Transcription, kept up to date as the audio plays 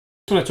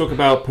I want to talk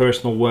about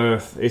personal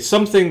worth. It's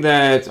something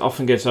that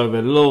often gets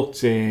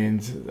overlooked,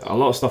 and a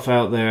lot of stuff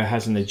out there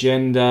has an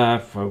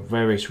agenda for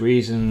various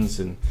reasons,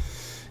 and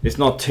it's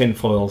not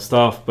tinfoil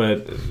stuff,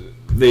 but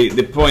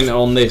the point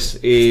on this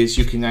is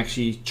you can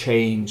actually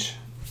change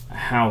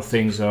how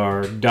things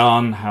are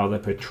done, how they're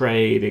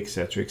portrayed,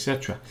 etc.,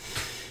 etc.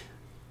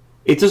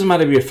 It doesn't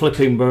matter if you're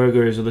flipping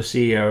burgers or the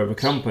CEO of a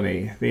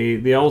company.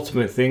 The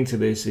ultimate thing to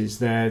this is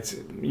that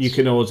you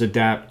can always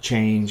adapt,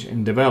 change,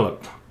 and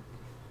develop.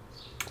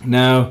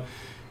 Now,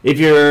 if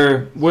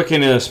you're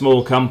working in a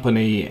small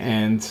company,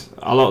 and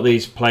a lot of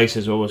these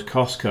places are always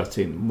cost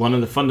cutting, one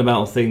of the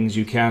fundamental things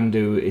you can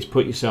do is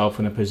put yourself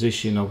in a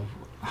position of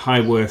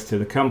high worth to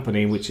the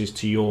company, which is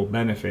to your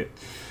benefit.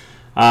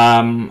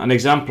 An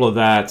example of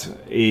that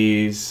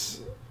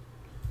is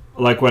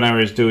like when I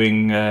was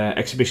doing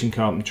exhibition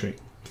carpentry.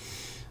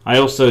 I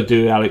also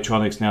do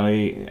electronics now,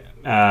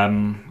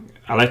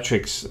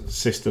 electrics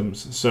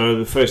systems. So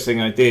the first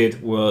thing I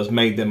did was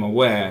made them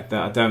aware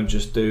that I don't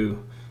just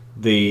do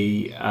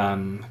the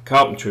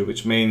carpentry,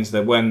 which means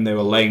that when they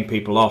were laying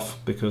people off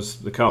because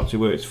the carpentry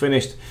work is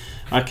finished,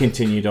 I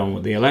continued on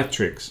with the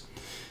electrics.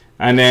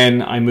 And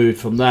then I moved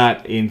from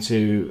that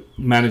into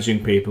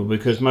managing people,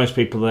 because most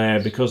people there,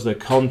 because they're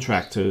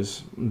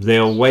contractors,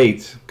 they'll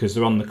wait because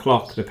they're on the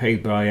clock. They're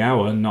paid by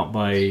hour, not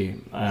by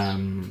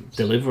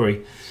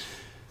delivery.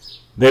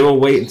 They will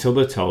wait until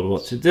they're told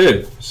what to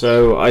do.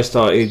 So I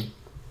started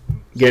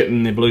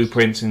getting the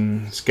blueprints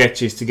and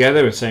sketches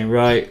together and saying,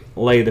 right,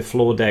 lay the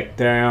floor deck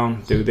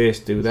down, do this,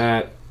 do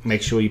that,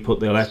 make sure you put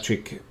the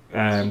electric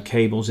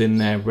cables in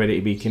there ready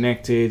to be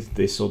connected,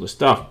 this sort of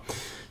stuff.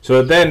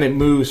 So then it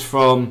moves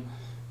from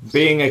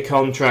being a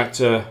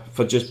contractor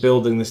for just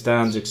building the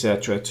stands,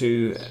 etc.,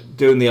 to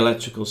doing the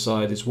electrical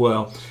side as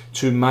well,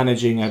 to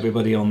managing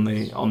everybody on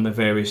the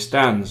various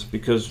stands,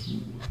 because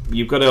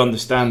you've got to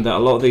understand that a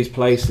lot of these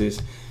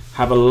places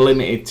have a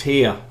limited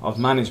tier of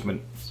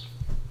management.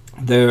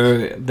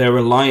 They're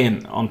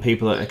reliant on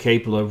people that are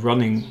capable of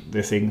running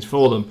the things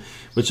for them,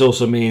 which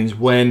also means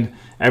when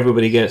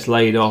everybody gets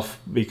laid off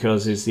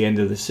because it's the end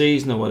of the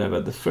season or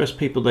whatever, the first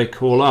people they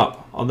call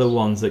up are the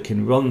ones that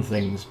can run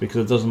things,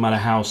 because it doesn't matter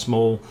how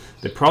small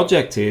the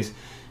project is,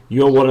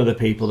 you're one of the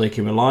people they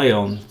can rely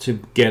on to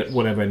get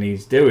whatever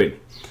needs doing.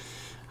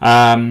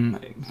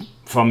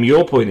 From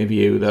your point of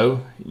view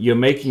though, you're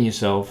making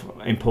yourself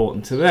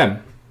important to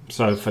them.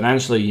 So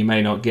financially you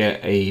may not get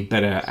a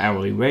better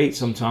hourly rate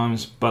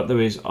sometimes, but there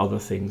is other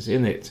things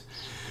in it.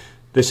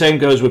 The same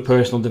goes with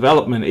personal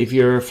development. If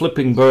you're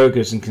flipping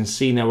burgers and can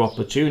see no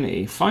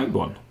opportunity, find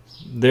one.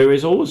 There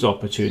is always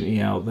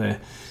opportunity out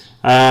there.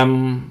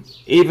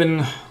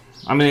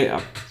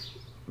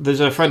 There's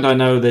a friend I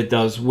know that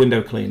does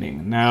window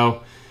cleaning.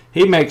 Now,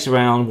 he makes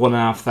around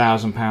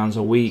 £1,500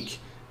 a week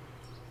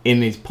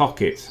in his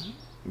pocket,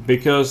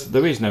 because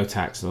there is no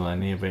tax on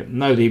any of it.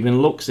 Nobody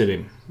even looks at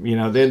him. You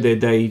know, at the end of the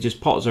day, he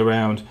just potters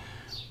around,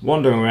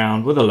 wandering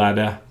around with a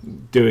ladder,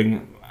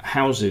 doing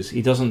houses.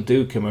 He doesn't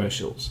do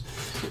commercials,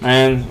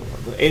 and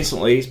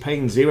instantly he's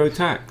paying zero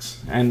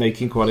tax and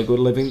making quite a good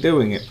living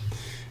doing it.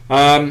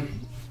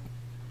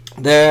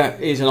 There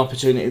is an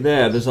opportunity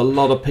there. There's a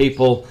lot of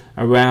people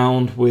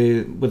around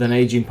with an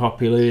aging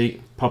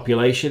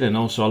population, and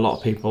also a lot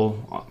of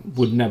people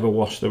would never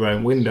wash their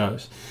own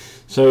windows.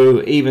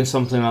 So even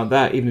something like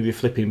that, even if you're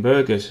flipping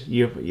burgers,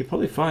 you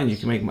probably find you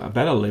can make a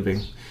better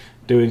living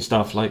doing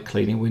stuff like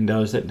cleaning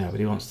windows that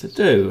nobody wants to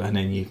do, and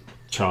then you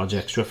charge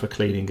extra for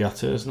cleaning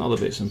gutters and other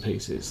bits and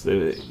pieces.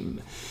 It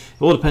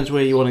all depends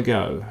where you want to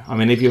go. I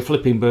mean, if you're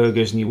flipping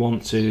burgers and you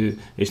want to,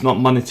 it's not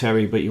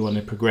monetary, but you want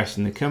to progress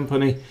in the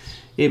company,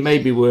 it may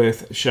be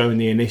worth showing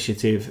the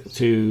initiative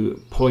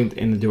to point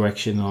in the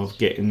direction of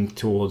getting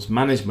towards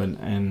management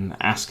and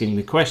asking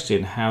the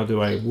question, how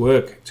do I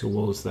work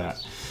towards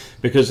that?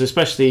 Because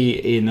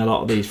especially in a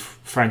lot of these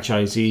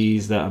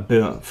franchisees that are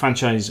built,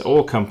 franchise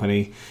or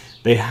company,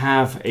 they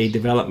have a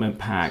development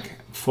pack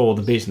for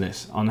the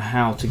business on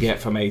how to get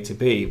from A to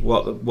B,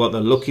 what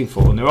they're looking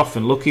for, and they're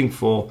often looking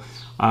for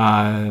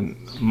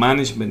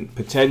management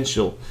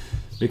potential,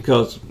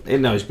 because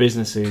in those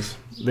businesses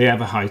they have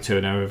a high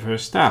turnover for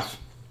staff.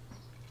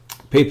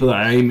 People that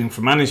are aiming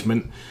for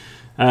management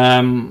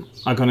are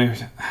going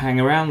to hang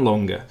around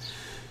longer.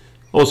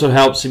 Also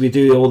helps if you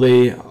do all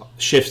the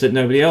shifts that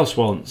nobody else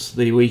wants,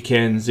 the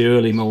weekends, the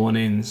early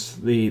mornings,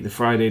 the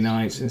Friday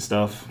nights and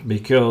stuff,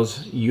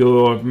 because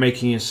you're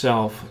making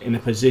yourself in a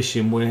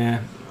position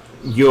where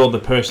you're the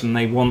person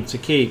they want to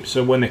keep.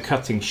 So when they're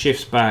cutting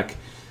shifts back,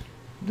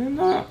 they're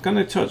not going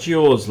to touch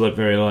yours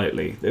very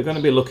lightly. They're going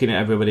to be looking at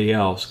everybody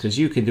else, because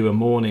you can do a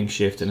morning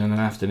shift and then an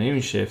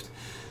afternoon shift.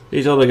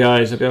 These other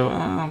guys will go,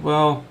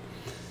 well,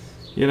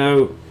 you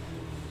know,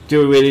 do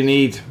we really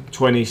need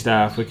 20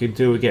 staff? We could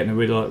do with getting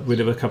rid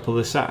of a couple of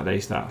the Saturday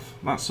staff,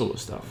 that sort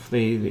of stuff.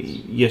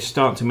 You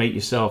start to make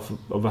yourself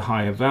of a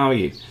higher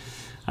value,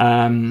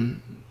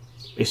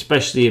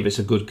 especially if it's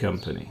a good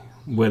company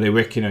where they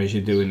recognise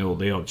you're doing all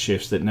the odd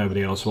shifts that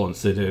nobody else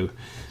wants to do.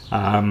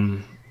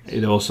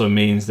 it also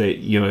means that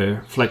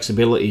your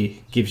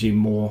flexibility gives you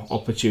more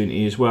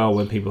opportunity as well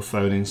when people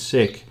phone in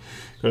sick.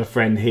 Got a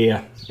friend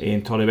here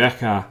in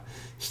Torrebecca,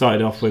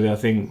 started off with I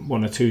think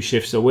 1 or 2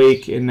 shifts a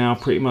week, and now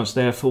pretty much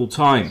there full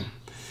time.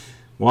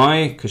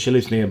 Why? Because she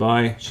lives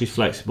nearby, she's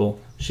flexible,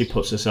 she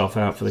puts herself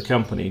out for the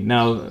company.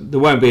 Now, there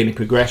won't be any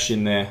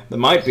progression there. There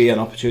might be an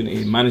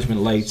opportunity in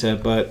management later,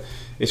 but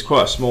it's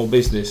quite a small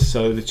business,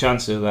 so the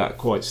chances of that are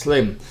quite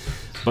slim.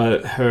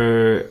 But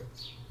her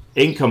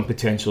income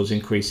potential has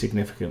increased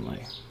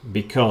significantly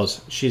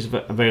because she's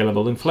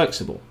available and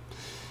flexible.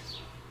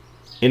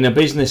 In a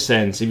business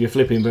sense, if you're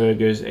flipping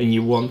burgers and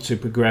you want to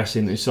progress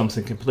into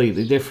something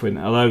completely different,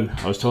 although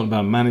I was talking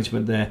about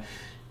management there,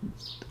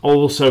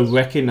 also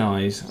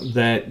recognize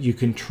that you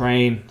can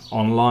train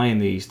online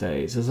these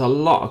days. There's a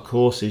lot of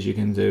courses you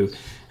can do,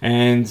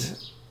 and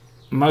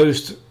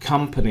most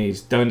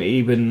companies don't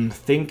even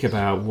think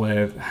about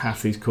where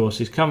half these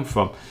courses come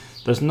from.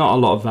 There's not a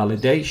lot of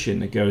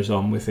validation that goes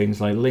on with things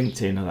like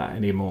LinkedIn or that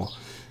anymore.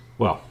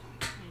 Well,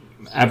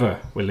 ever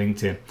with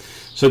LinkedIn.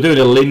 So doing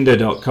a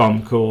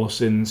lynda.com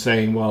course and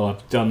saying, well,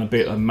 I've done a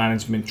bit of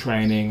management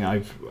training,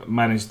 I've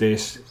managed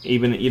this,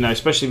 even, you know,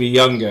 especially if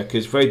you're younger,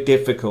 because it's very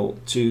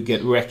difficult to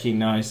get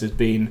recognized as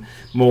being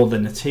more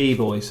than a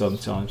T-boy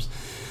sometimes.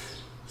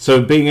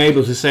 So being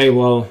able to say,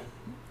 well,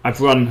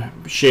 I've run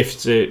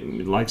shifts at,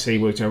 like say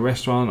you worked at a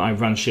restaurant,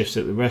 I've run shifts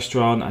at the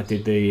restaurant, I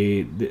did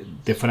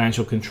the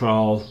financial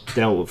control,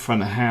 dealt with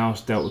front of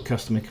house, dealt with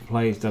customer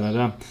complaints,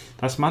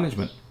 that's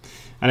management.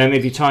 And then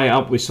if you tie it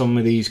up with some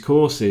of these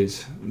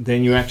courses,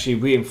 then you're actually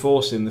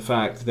reinforcing the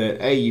fact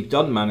that A, you've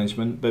done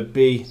management, but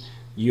B,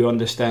 you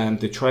understand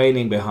the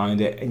training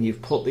behind it and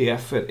you've put the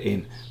effort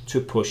in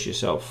to push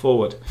yourself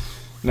forward.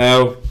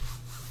 Now,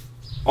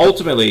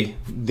 ultimately,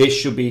 this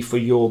should be for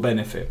your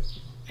benefit.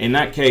 In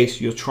that case,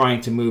 you're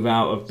trying to move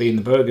out of being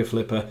the burger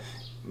flipper,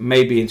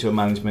 maybe into a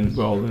management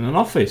role in an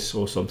office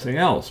or something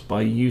else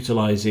by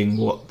utilizing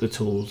what the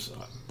tools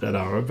that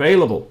are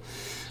available.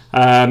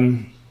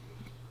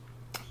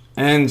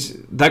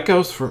 And that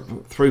goes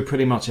through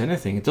pretty much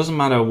anything. It doesn't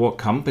matter what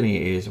company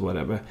it is or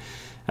whatever.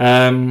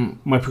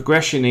 My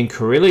progression in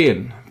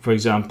Carillion, for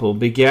example,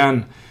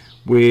 began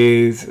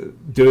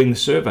with doing the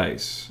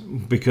surveys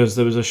because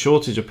there was a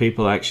shortage of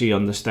people that actually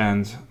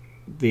understand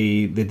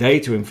the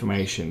data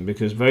information,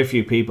 because very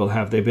few people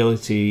have the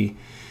ability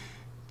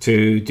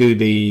to do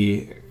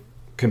the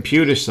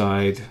computer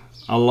side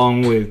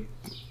along with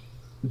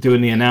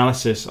doing the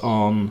analysis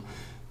on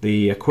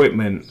the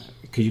equipment,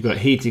 because you've got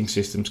heating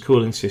systems,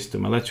 cooling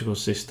system, electrical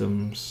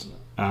systems,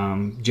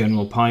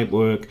 general pipe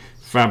work,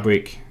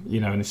 fabric, you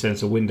know, in the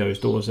sense of windows,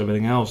 doors,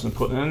 everything else, and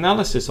put an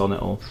analysis on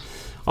it all.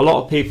 A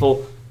lot of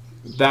people,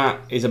 that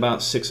is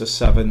about 6 or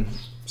 7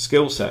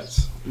 skill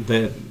sets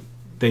that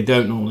they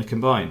don't normally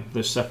combine.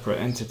 They're separate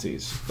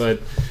entities. But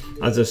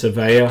as a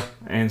surveyor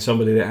and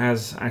somebody that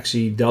has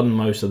actually done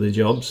most of the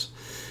jobs,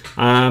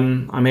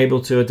 I'm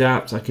able to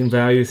adapt. I can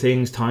value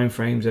things, time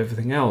frames,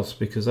 everything else,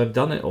 because I've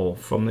done it all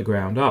from the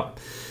ground up.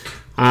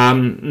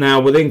 Now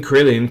within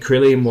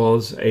Carillion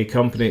was a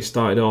company that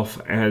started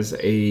off as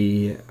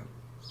a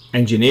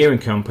engineering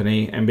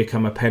company and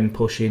become a pen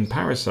pushing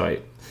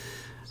parasite,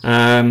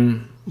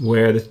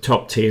 where the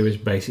top tier is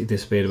basically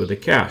disappeared with the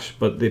cash.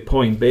 But the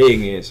point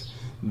being is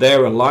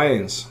their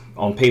reliance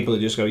on people that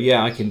just go,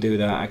 yeah, I can do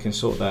that, I can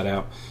sort that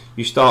out.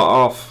 You start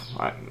off,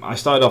 I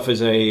started off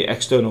as a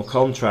external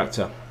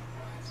contractor,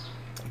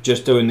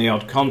 just doing the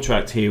odd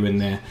contract here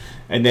and there.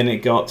 And then it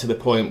got to the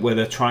point where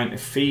they're trying to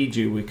feed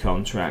you with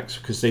contracts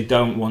because they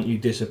don't want you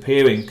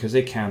disappearing, because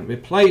they can't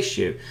replace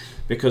you.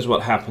 Because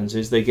what happens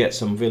is they get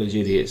some village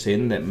idiots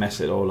in that mess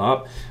it all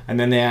up, and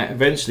then they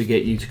eventually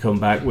get you to come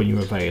back when you're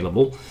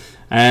available.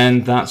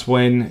 And that's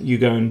when you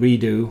go and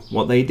redo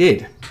what they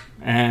did.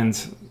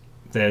 And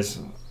there's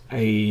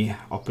a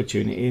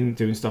opportunity in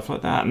doing stuff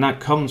like that. And that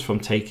comes from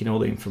taking all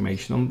the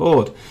information on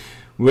board,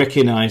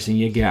 recognizing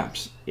your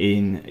gaps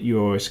in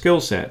your skill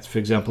sets. For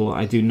example,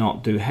 I do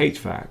not do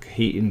HVAC,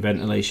 heating,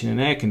 ventilation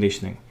and air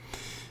conditioning,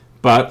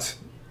 but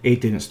it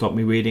didn't stop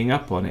me reading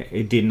up on it.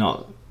 It did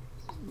not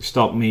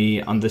stop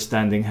me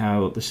understanding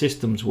how the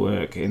systems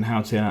work and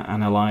how to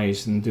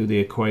analyze and do the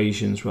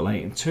equations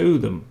relating to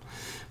them,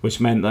 which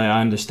meant that I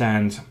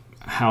understand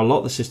how a lot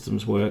of the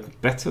systems work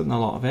better than a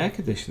lot of air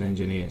conditioning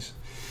engineers.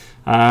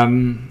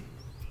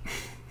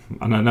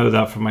 And I know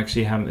that from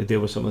actually having to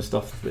deal with some of the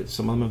stuff that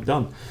some of them have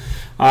done.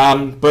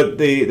 But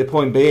the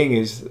point being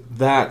is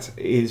that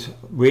is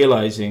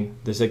realizing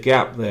there's a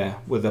gap there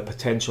with a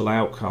potential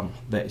outcome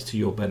that is to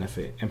your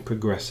benefit and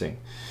progressing.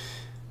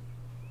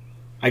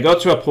 I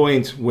got to a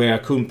point where I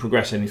couldn't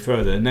progress any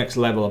further. The next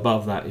level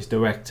above that is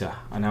director,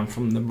 and I'm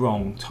from the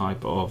wrong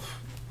type of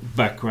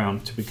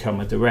background to become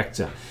a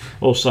director.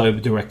 Also,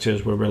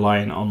 directors were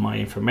relying on my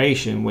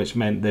information, which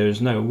meant there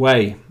was no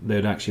way they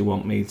would actually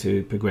want me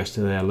to progress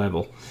to their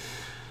level.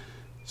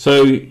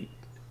 So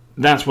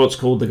that's what's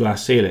called the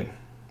glass ceiling,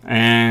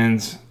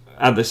 and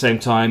at the same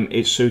time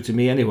it suited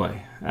me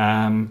anyway.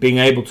 Being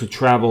able to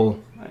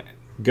travel,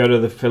 go to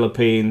the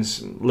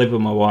Philippines, live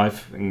with my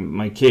wife and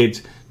my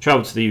kids,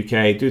 travel to the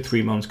UK, do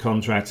 3 months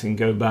contract and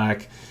go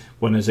back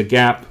when there's a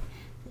gap,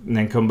 and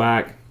then come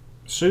back,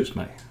 suits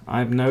me. I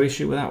have no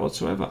issue with that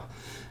whatsoever.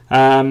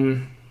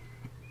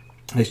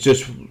 It's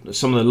just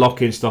some of the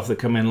lock-in stuff that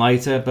come in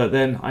later, but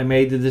then I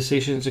made the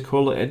decision to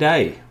call it a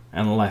day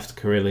and left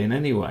Carillion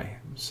anyway.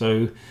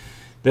 So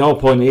the whole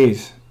point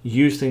is,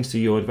 use things to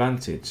your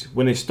advantage.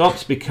 When it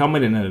stops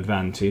becoming an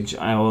advantage,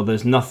 or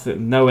there's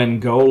no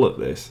end goal at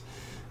this,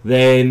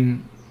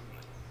 then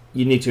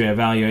you need to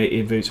evaluate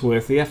if it's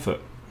worth the effort.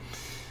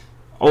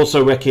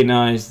 Also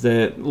recognize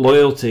that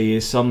loyalty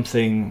is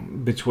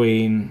something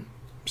between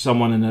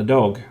someone and a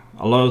dog.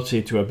 A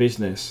loyalty to a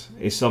business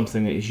is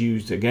something that is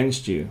used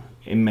against you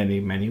in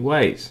many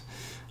ways.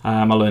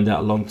 I learned that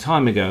a long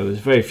time ago. There's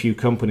very few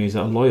companies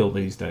that are loyal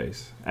these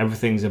days.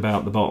 Everything's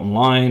about the bottom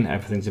line.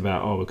 Everything's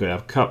about, oh, we're going to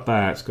have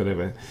cutbacks,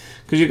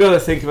 because you've got to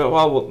think about,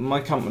 well, my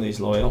company's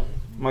loyal.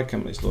 My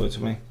company's loyal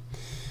to me.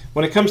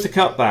 When it comes to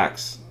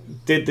cutbacks,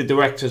 did the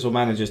directors or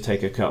managers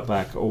take a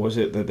cutback, or was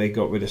it that they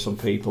got rid of some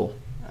people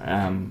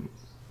at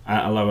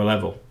a lower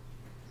level?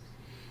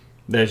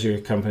 There's your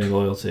company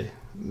loyalty.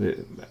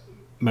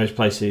 Most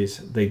places,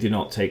 they do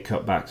not take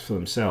cutbacks for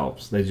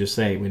themselves. They just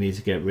say, we need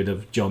to get rid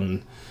of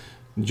John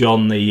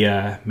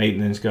the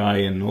maintenance guy,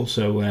 and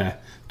also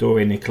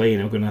Dorian the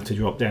cleaner. We're going to have to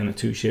drop down to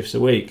 2 shifts a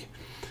week.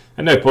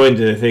 At no point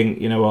do they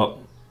think, you know what,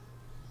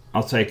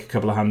 I'll take a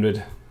couple of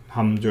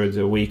hundreds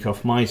a week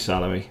off my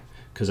salary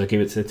because I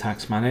give it to the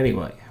tax man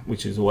anyway,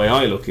 which is the way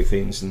I look at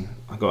things. And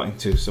I got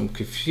into some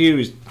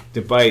confused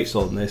debates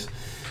on this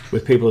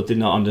with people that did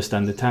not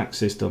understand the tax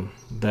system,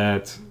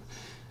 that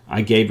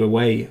I gave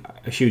away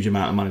a huge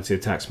amount of money to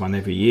the tax man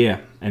every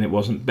year, and it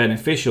wasn't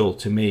beneficial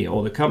to me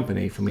or the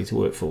company for me to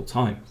work full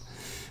time.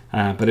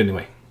 But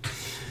anyway,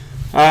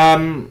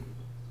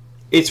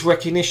 it's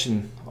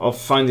recognition of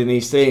finding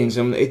these things,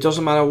 and it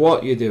doesn't matter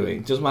what you're doing.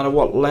 It doesn't matter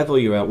what level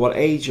you're at, what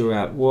age you're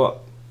at, what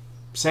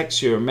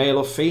sex you're, male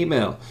or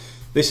female.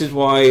 This is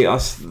why,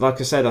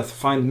 like I said, I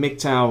find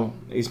MGTOW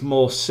is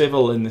more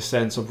civil in the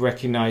sense of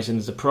recognizing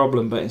there's a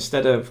problem, but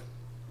instead of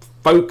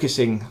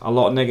focusing a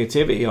lot of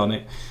negativity on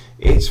it,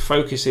 it's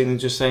focusing and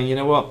just saying, you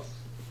know what,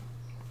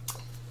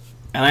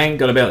 and I ain't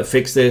going to be able to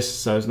fix this,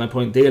 so there's no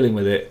point dealing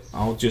with it.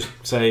 I'll just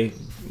say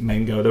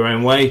men go their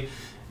own way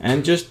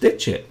and just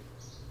ditch it.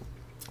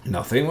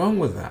 Nothing wrong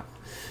with that.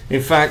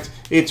 In fact,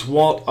 it's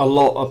what a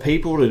lot of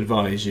people would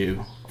advise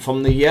you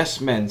from the yes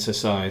men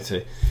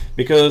society,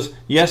 because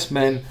yes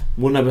men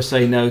will never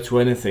say no to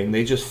anything.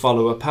 They just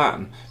follow a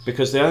pattern,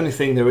 because the only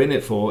thing they're in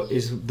it for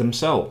is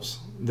themselves.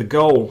 The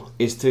goal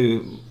is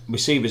to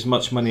receive as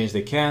much money as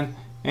they can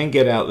and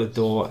get out the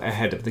door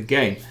ahead of the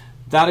game.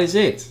 That is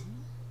it.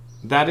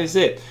 That is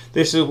it.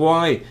 This is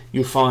why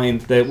you find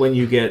that when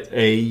you get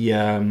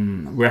a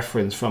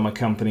reference from a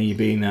company you've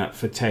been at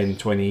for 10,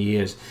 20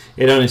 years,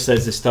 it only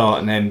says the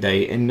start and end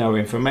date and no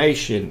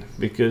information,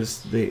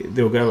 because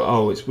they'll go,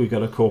 oh, we've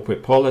got a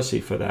corporate policy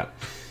for that.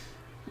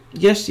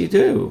 Yes, you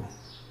do.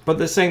 But at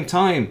the same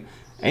time,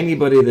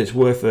 anybody that's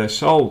worth their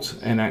salt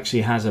and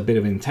actually has a bit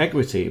of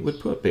integrity would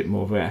put a bit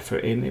more of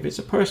effort in if it's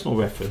a personal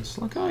reference,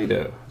 like I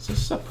do. It's a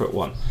separate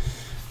one.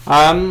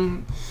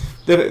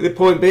 The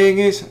point being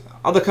is,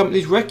 other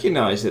companies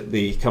recognize that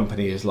the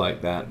company is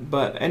like that,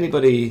 but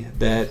anybody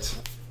that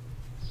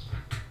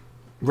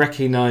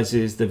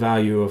recognizes the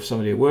value of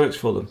somebody who works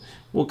for them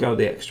will go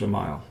the extra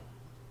mile.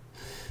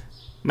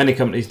 Many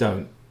companies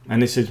don't, and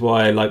this is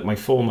why, like my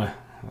former,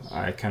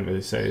 I can't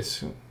really say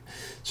this,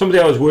 somebody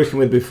I was working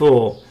with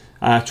before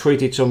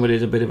treated somebody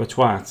as a bit of a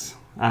twat.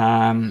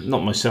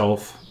 Not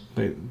myself,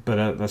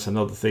 but that's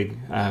another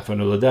thing for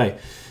another day.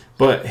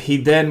 But he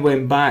then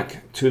went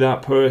back to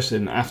that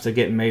person after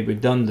getting made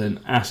redundant,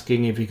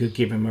 asking if he could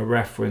give him a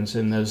reference,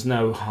 and there's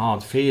no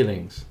hard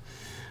feelings.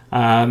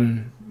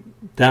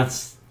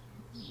 This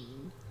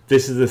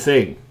is the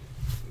thing.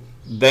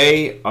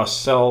 They are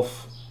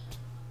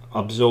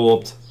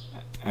self-absorbed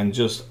and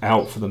just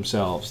out for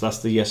themselves. That's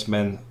the yes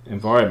men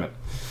environment.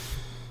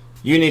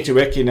 You need to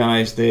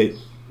recognize that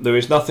there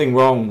is nothing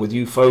wrong with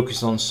you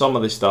focusing on some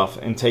of this stuff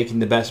and taking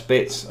the best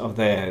bits of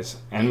theirs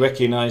and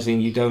recognizing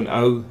you don't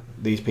owe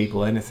these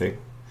people anything.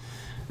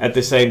 At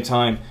the same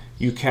time,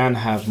 you can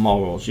have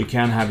morals, you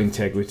can have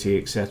integrity,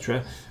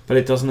 etc., but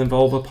it doesn't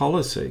involve a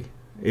policy.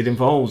 It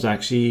involves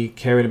actually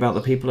caring about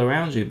the people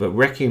around you, but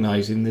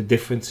recognizing the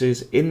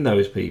differences in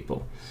those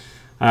people.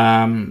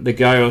 The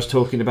guy I was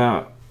talking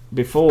about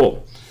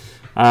before,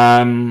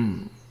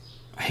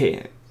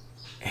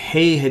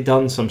 he had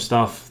done some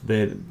stuff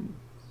that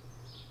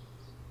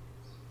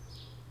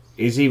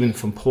is even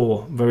from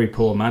very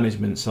poor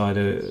management side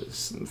of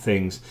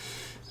things.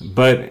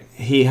 But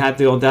he had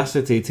the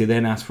audacity to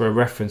then ask for a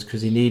reference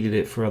because he needed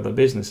it for other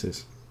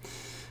businesses.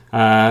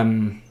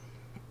 Now,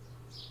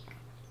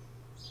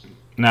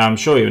 I'm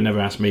sure he would never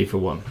ask me for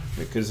one,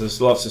 because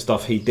there's lots of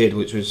stuff he did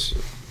which was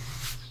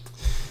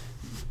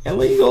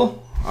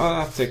illegal.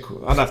 I'd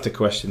have to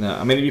question that.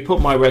 I mean, if you put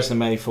my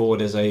resume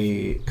forward as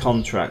a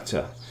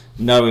contractor,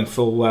 knowing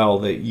full well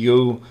that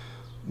you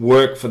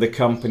work for the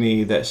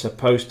company that's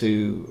supposed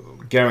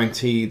to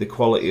guarantee the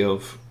quality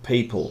of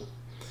people,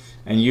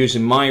 and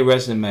using my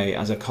resume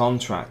as a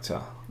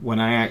contractor when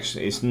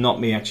it's not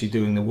me actually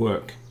doing the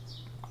work,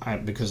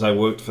 because I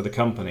worked for the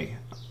company.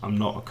 I'm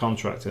not a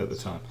contractor at the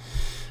time,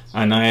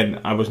 and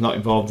I was not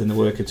involved in the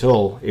work at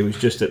all. It was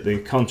just that the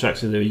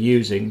contractors they were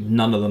using,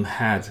 none of them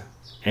had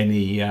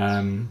any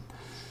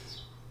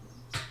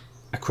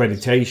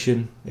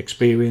accreditation,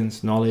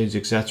 experience, knowledge,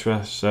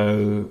 etc.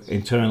 So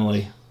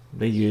internally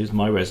they used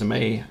my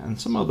resume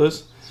and some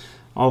others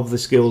of the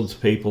skilled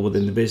people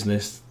within the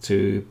business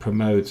to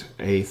promote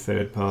a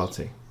third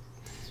party.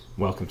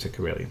 Welcome to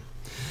Carillion.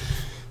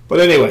 But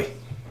anyway,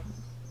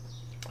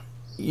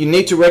 you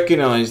need to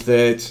recognize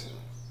that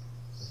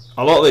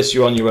a lot of this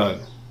you're on your own.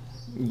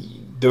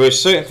 There are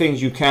certain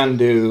things you can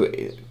do,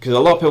 because a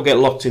lot of people get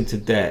locked into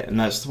debt, and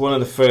that's one of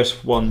the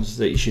first ones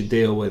that you should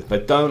deal with.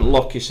 But don't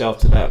lock yourself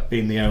to that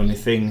being the only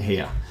thing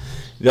here.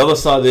 The other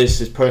side of this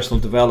is personal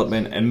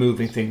development and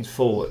moving things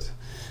forward.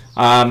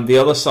 The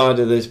other side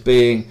of this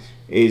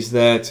is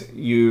that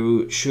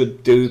you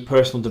should do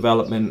personal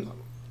development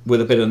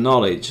with a bit of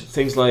knowledge.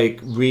 Things like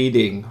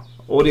reading,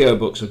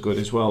 audiobooks are good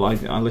as well.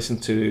 I listen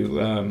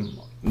to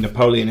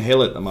Napoleon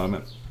Hill at the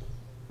moment.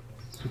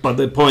 But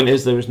the point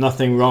is, there is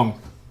nothing wrong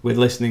with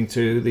listening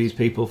to these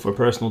people for a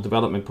personal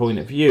development point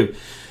of view.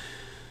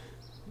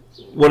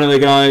 One of the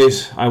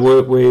guys I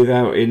work with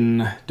out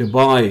in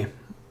Dubai,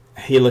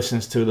 he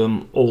listens to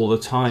them all the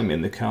time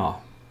in the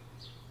car.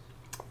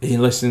 He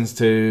listens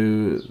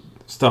to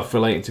stuff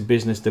relating to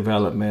business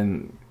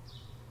development,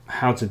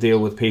 how to deal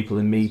with people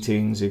in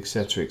meetings,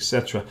 etc.,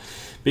 etc.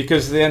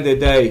 Because at the end of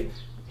the day,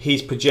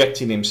 he's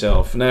projecting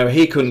himself. Now,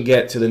 he couldn't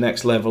get to the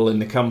next level in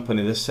the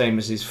company the same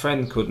as his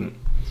friend couldn't,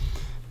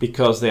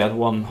 because they had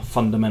one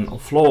fundamental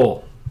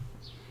flaw.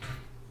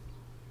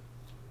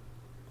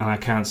 And I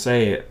can't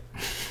say it.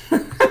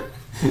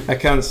 I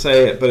can't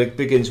say it, but it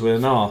begins with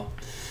an R.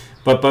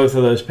 But both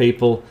of those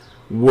people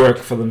work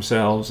for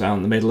themselves out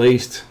in the Middle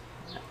East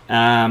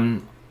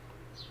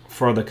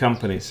for other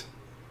companies.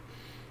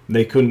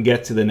 They couldn't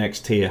get to the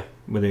next tier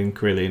within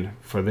Carillion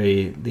for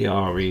the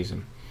R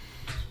reason.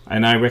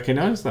 And I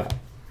recognize that.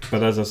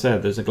 But as I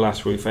said, there's a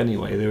glass roof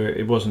anyway.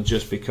 It wasn't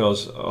just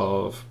because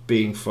of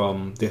being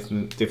from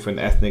different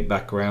ethnic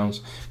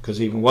backgrounds,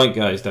 because even white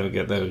guys don't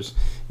get those.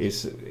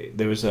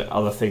 There is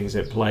other things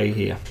at play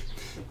here,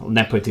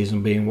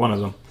 nepotism being one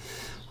of them.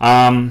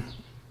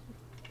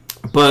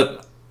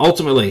 But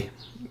ultimately,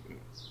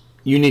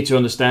 you need to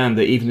understand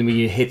that even when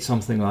you hit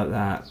something like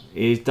that,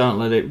 don't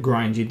let it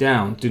grind you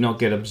down. Do not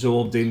get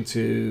absorbed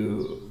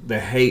into the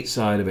hate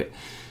side of it.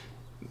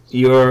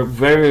 You're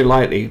very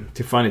likely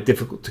to find it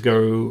difficult to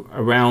go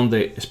around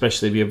it,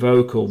 especially if you're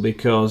vocal,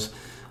 because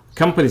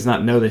companies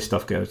that know this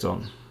stuff goes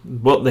on.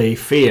 What they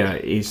fear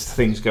is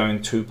things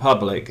going too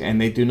public,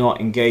 and they do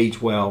not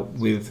engage well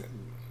with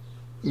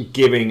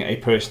giving a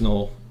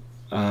personal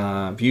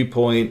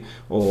viewpoint,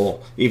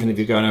 or even if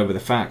you're going over the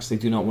facts, they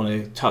do not want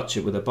to touch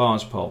it with a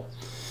barge pole.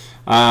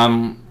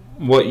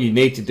 What you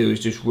need to do is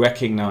just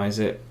recognize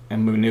it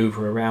and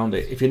maneuver around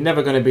it. If you're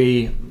never going to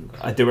be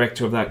a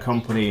director of that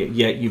company,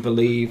 yet you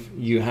believe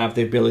you have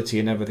the ability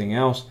and everything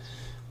else,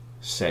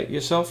 set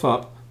yourself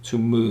up to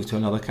move to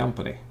another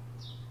company.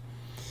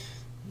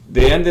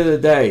 The end of the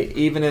day,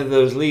 even if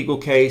there's legal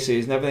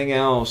cases and everything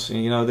else,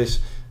 and you know, this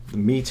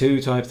Me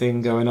Too type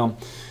thing going on,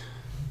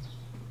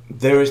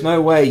 there is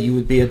no way you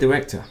would be a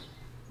director.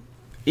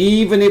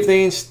 Even if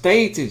they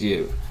instated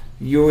you,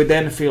 you would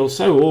then feel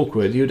so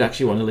awkward you'd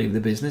actually want to leave the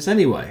business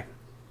anyway.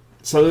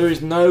 So there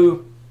is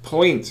no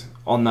point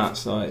on that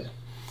side.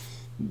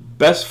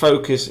 Best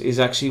focus is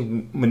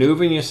actually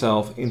maneuvering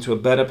yourself into a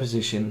better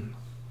position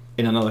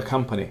in another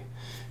company,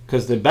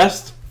 because the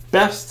best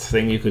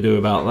thing you could do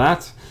about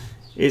that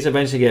is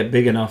eventually get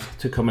big enough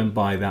to come and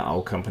buy that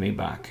old company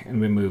back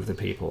and remove the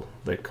people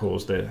that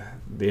caused the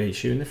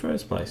issue in the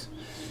first place,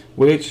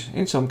 which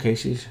in some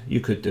cases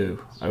you could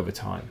do over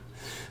time.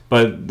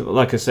 But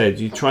like I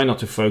said, you try not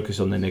to focus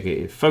on the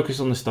negative.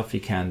 Focus on the stuff you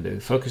can do.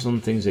 Focus on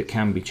things that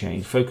can be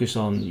changed. Focus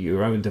on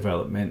your own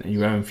development and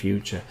your own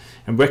future.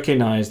 And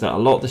recognize that a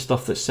lot of the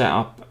stuff that's set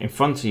up in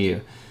front of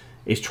you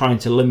is trying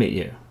to limit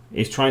you.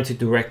 It's trying to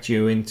direct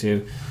you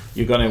into,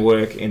 you're going to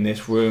work in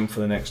this room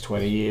for the next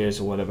 20 years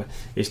or whatever.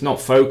 It's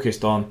not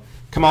focused on,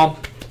 come on,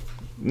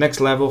 next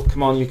level,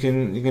 come on, you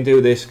can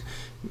do this.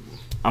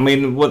 I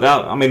mean,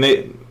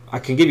 I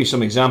can give you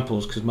some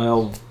examples, because my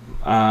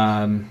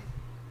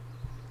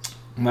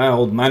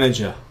old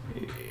manager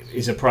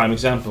is a prime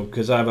example,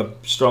 because I have a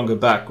stronger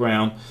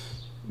background,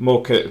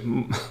 more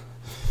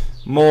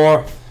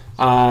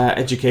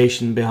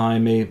education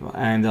behind me,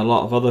 and a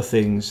lot of other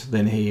things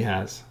than he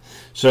has.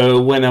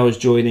 So when I was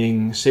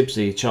joining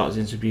CIBSE,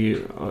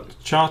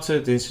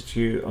 Chartered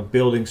Institute of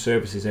Building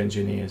Services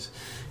Engineers,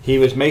 he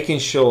was making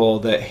sure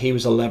that he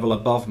was a level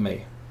above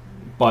me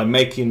by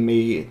telling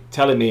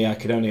me I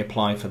could only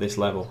apply for this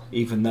level,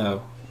 even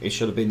though it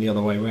should have been the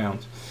other way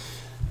around.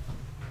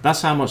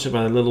 That's how much of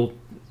a little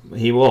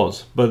he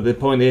was. But the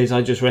point is,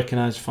 I just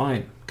recognise,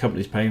 fine,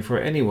 company's paying for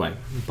it anyway.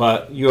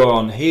 But you're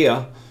on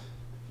here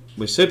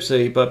with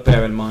CIBSE, but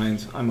bear in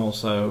mind, I'm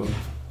also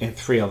in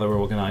 3 other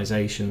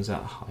organisations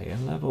at a higher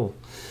level.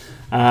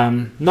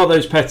 Not that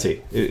it's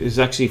petty, it's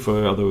actually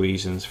for other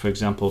reasons. For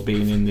example,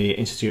 being in the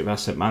Institute of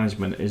Asset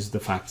Management is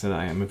the fact that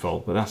I am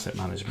involved with asset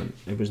management.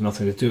 It was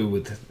nothing to do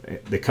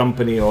with the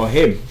company or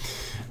him.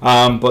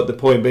 But the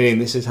point being,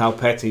 this is how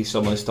petty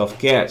some of the stuff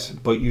gets,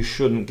 but you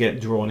shouldn't get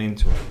drawn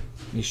into it.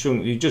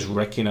 You just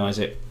recognise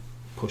it,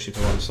 push it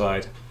to one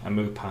side and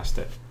move past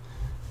it.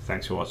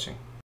 Thanks for watching.